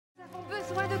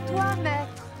soin de toi,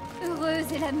 maître.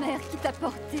 Heureuse est la mère qui t'a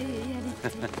porté et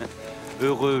allaité.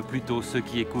 Heureux plutôt ceux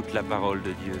qui écoutent la parole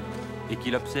de Dieu et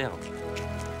qui l'observent.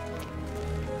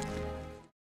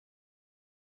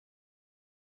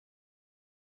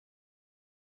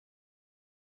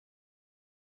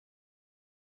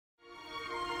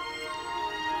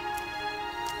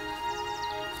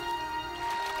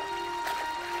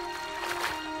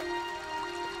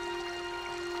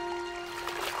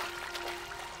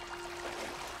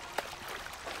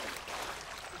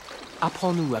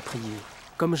 Apprends-nous à prier,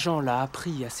 comme Jean l'a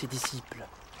appris à ses disciples.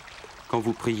 Quand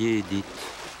vous priez, dites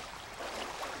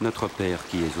 « Notre Père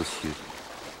qui es aux cieux,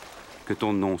 que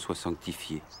ton nom soit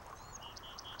sanctifié,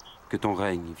 que ton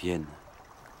règne vienne,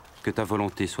 que ta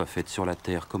volonté soit faite sur la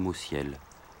terre comme au ciel.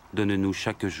 Donne-nous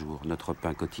chaque jour notre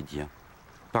pain quotidien.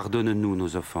 Pardonne-nous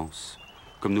nos offenses,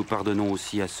 comme nous pardonnons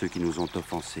aussi à ceux qui nous ont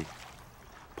offensés.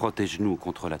 Protège-nous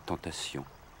contre la tentation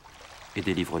et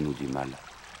délivre-nous du mal. »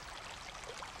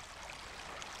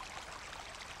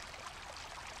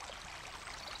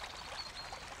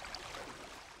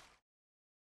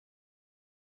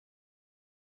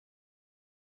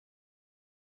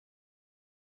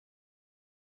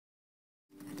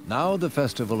 Now the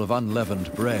festival of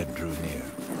unleavened bread drew near,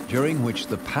 during which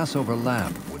the Passover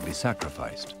lamb would be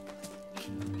sacrificed.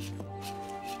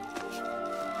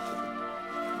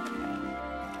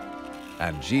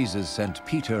 And Jesus sent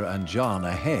Peter and John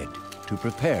ahead to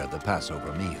prepare the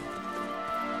Passover meal.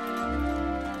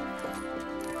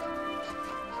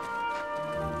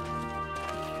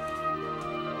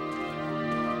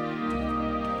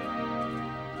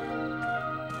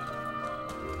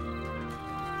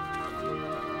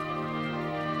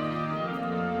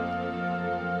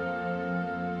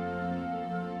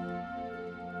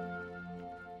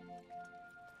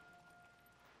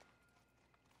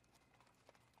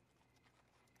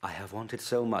 I have wanted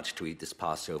so much to eat this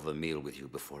Passover meal with you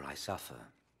before I suffer.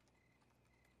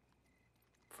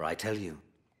 For I tell you,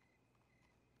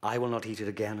 I will not eat it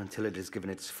again until it has given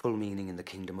its full meaning in the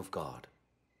kingdom of God.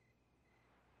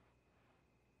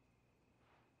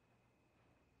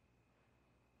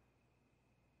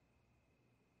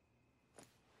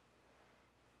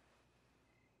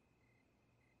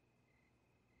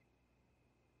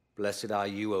 Blessed are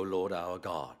you, O Lord our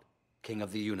God, King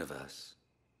of the universe,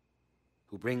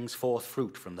 who brings forth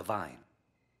fruit from the vine.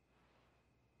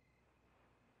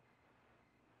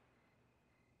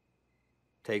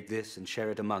 Take this and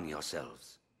share it among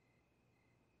yourselves.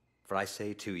 For I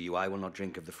say to you, I will not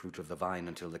drink of the fruit of the vine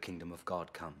until the kingdom of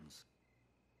God comes.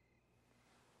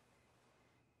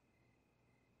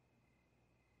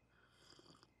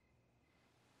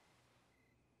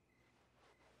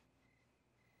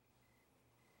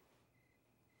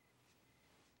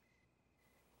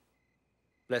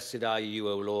 Blessed are you,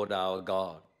 O Lord our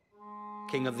God,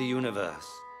 King of the universe,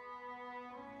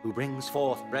 who brings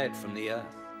forth bread from the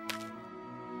earth.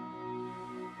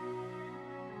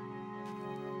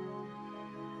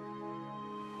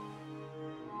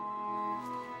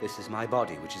 This is my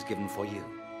body, which is given for you.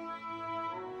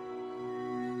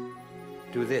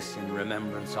 Do this in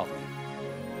remembrance of me.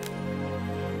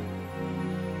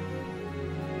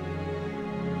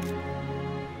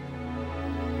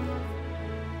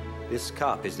 This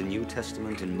cup is the New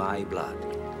Testament in my blood,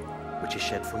 which is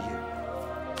shed for you.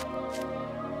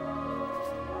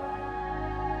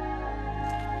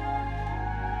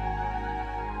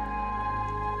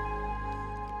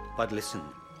 But listen,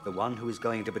 the one who is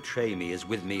going to betray me is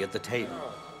with me at the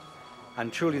table.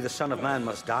 And truly the Son of Man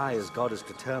must die as God has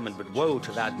determined, but woe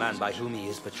to that man by whom he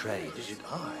is betrayed. Is it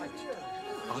I?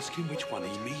 Ask him which one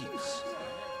he means.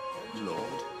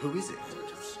 Lord, who is it?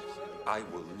 I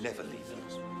will never leave you.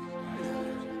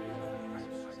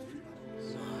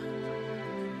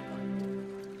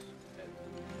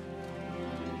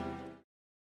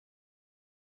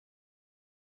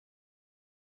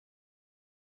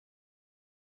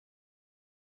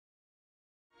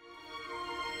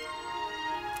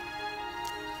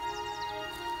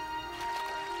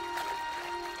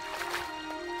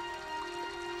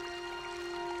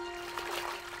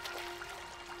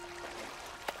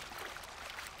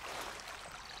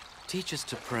 Teach us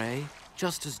to pray,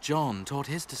 just as John taught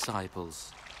his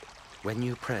disciples. When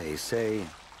you pray, say,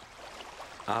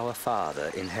 Our Father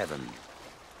in heaven,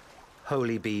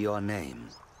 holy be your name.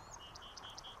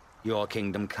 Your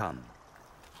kingdom come.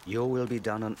 Your will be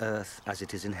done on earth as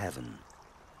it is in heaven.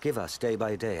 Give us day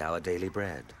by day our daily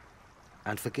bread.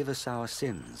 And forgive us our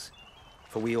sins,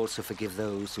 for we also forgive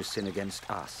those who sin against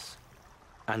us.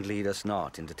 And lead us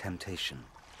not into temptation,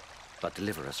 but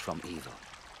deliver us from evil.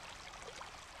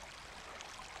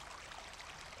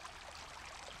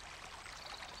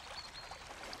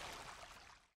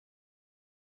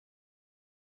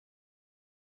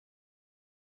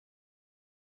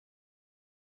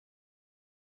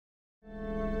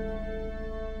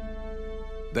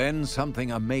 Then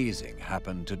something amazing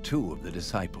happened to two of the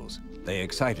disciples. They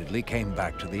excitedly came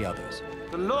back to the others.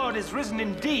 The Lord is risen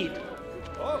indeed.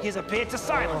 He has appeared to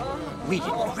Simon. We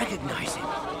didn't recognize him.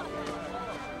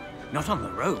 Not on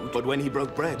the road. But when he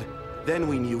broke bread, then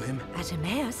we knew him. At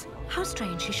Emmaus? How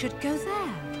strange he should go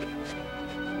there.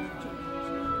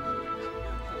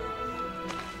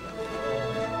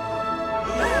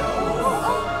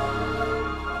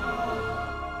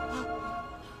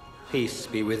 Peace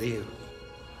be with you.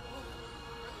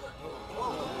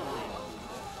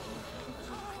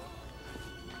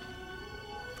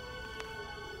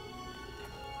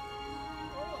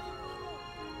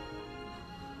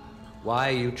 Why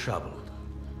are you troubled?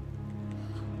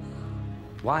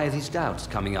 Why are these doubts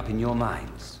coming up in your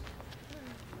minds?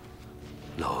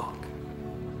 Look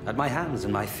at my hands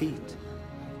and my feet,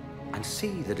 and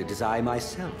see that it is I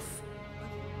myself.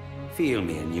 Feel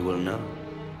me and you will know.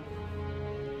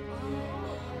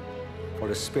 For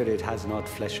a spirit has not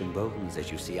flesh and bones,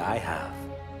 as you see I have.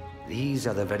 These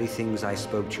are the very things I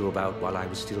spoke to you about while I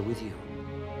was still with you.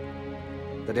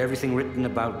 That everything written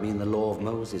about me in the law of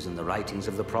Moses and the writings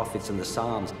of the prophets and the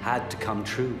Psalms had to come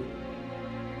true.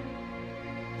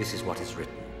 This is what is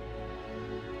written.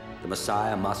 The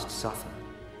Messiah must suffer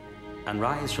and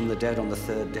rise from the dead on the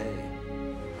third day.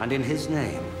 And in his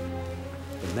name,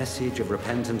 the message of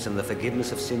repentance and the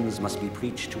forgiveness of sins must be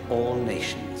preached to all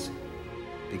nations,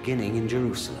 beginning in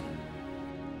Jerusalem.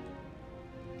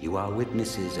 You are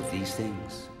witnesses of these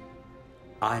things.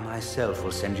 I myself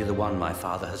will send you the one my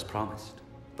Father has promised.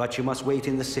 But you must wait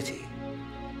in the city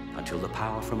until the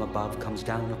power from above comes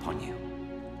down upon you.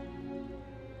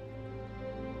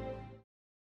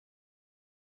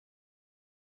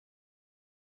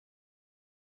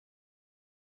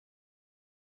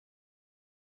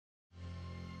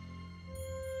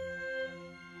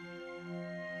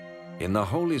 In the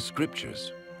Holy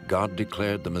Scriptures, God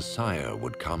declared the Messiah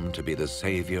would come to be the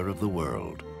Savior of the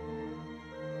world.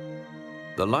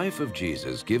 The life of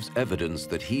Jesus gives evidence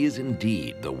that he is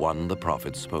indeed the one the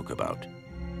prophets spoke about.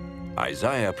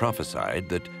 Isaiah prophesied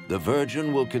that the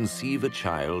virgin will conceive a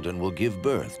child and will give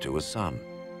birth to a son.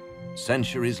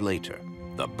 Centuries later,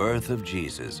 the birth of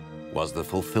Jesus was the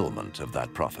fulfillment of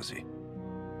that prophecy.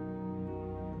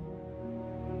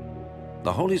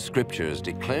 The Holy Scriptures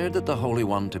declared that the Holy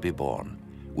One to be born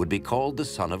would be called the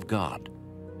Son of God.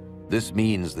 This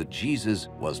means that Jesus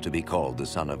was to be called the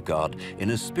Son of God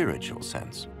in a spiritual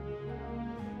sense.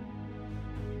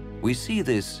 We see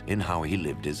this in how he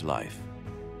lived his life.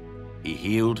 He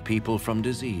healed people from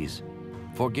disease,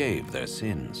 forgave their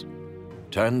sins,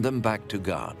 turned them back to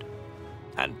God,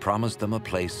 and promised them a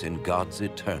place in God's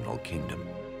eternal kingdom.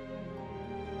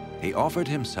 He offered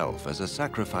himself as a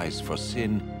sacrifice for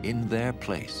sin in their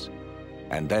place,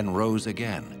 and then rose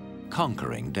again,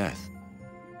 conquering death.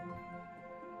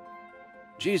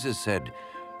 Jesus said,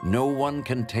 "No one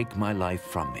can take my life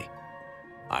from me.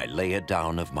 I lay it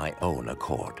down of my own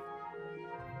accord."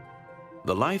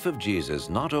 The life of Jesus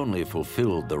not only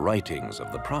fulfilled the writings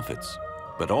of the prophets,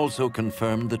 but also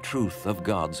confirmed the truth of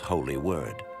God's holy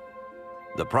word.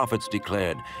 The prophets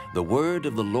declared, "The word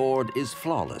of the Lord is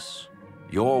flawless.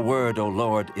 Your word, O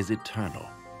Lord, is eternal."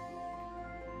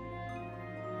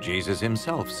 Jesus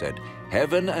himself said,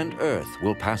 "Heaven and earth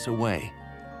will pass away,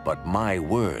 but my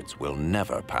words will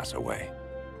never pass away."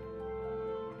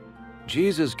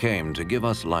 Jesus came to give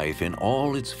us life in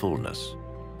all its fullness.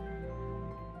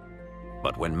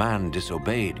 But when man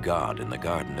disobeyed God in the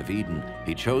Garden of Eden,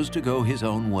 he chose to go his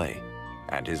own way,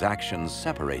 and his actions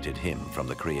separated him from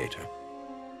the Creator.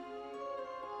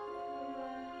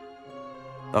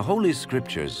 The Holy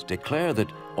Scriptures declare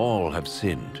that all have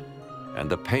sinned, and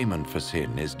the payment for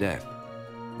sin is death.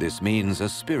 This means a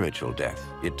spiritual death,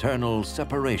 eternal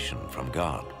separation from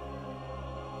God.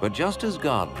 But just as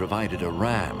God provided a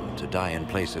ram to die in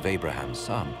place of Abraham's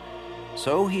son,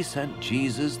 so he sent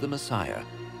Jesus the Messiah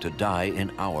to die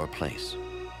in our place.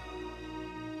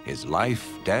 His life,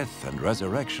 death, and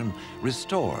resurrection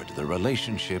restored the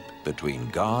relationship between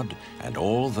God and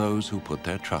all those who put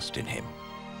their trust in him.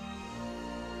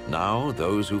 Now,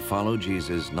 those who follow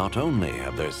Jesus not only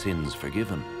have their sins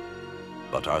forgiven,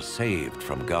 but are saved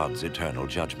from God's eternal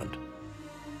judgment.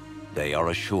 They are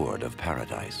assured of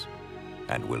paradise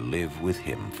and will live with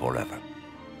him forever.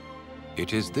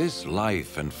 It is this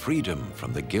life and freedom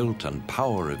from the guilt and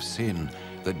power of sin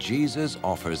that Jesus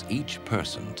offers each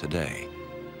person today.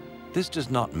 This does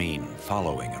not mean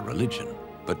following a religion,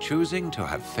 but choosing to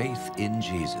have faith in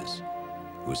Jesus,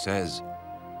 who says,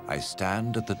 "I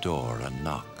stand at the door and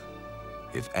knock.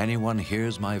 If anyone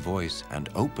hears my voice and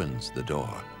opens the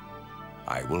door,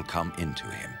 I will come into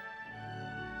him."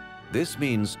 This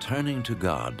means turning to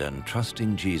God and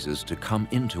trusting Jesus to come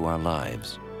into our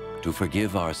lives, to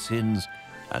forgive our sins,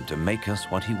 and to make us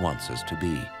what he wants us to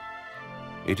be.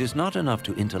 It is not enough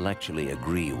to intellectually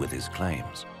agree with his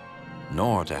claims,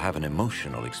 nor to have an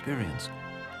emotional experience.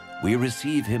 We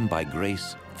receive him by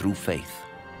grace through faith,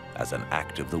 as an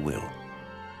act of the will.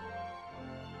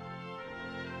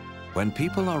 When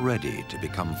people are ready to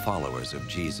become followers of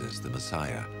Jesus the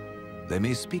Messiah, they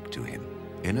may speak to him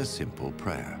in a simple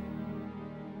prayer.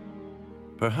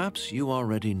 Perhaps you are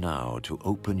ready now to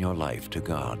open your life to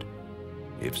God.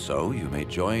 If so, you may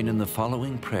join in the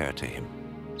following prayer to him,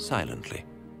 silently,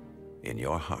 in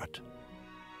your heart.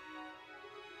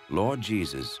 Lord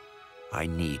Jesus, I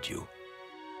need you.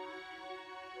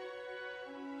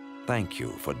 Thank you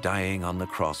for dying on the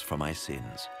cross for my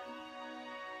sins.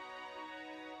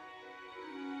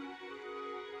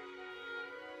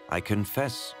 I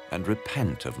confess and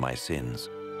repent of my sins.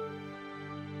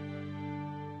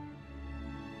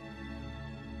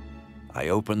 I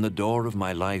open the door of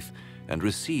my life and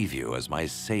receive you as my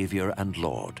Savior and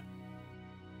Lord.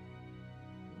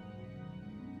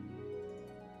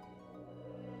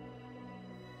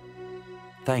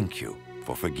 Thank you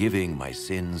for forgiving my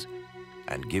sins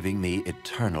and giving me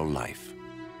eternal life.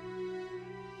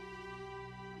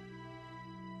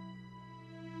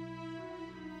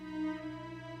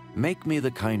 Make me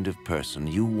the kind of person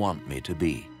you want me to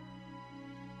be.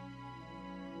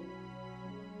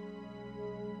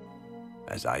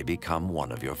 As I become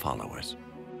one of your followers.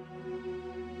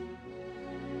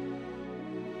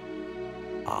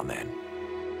 Amen.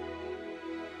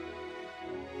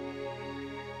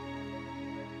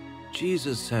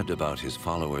 Jesus said about his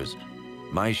followers,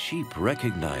 "My sheep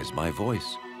recognize my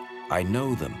voice. I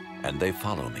know them, and they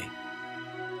follow me."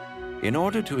 In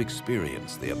order to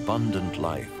experience the abundant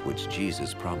life which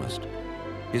Jesus promised,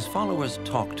 his followers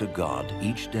talk to God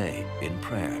each day in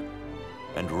prayer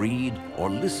and read or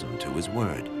listen to his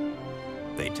word.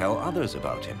 They tell others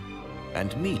about him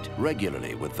and meet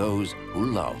regularly with those who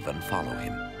love and follow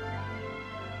him.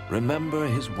 Remember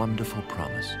his wonderful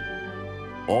promise.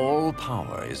 All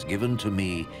power is given to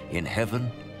me in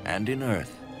heaven and in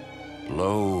earth.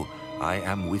 Lo, I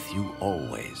am with you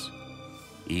always,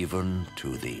 even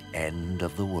to the end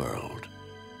of the world.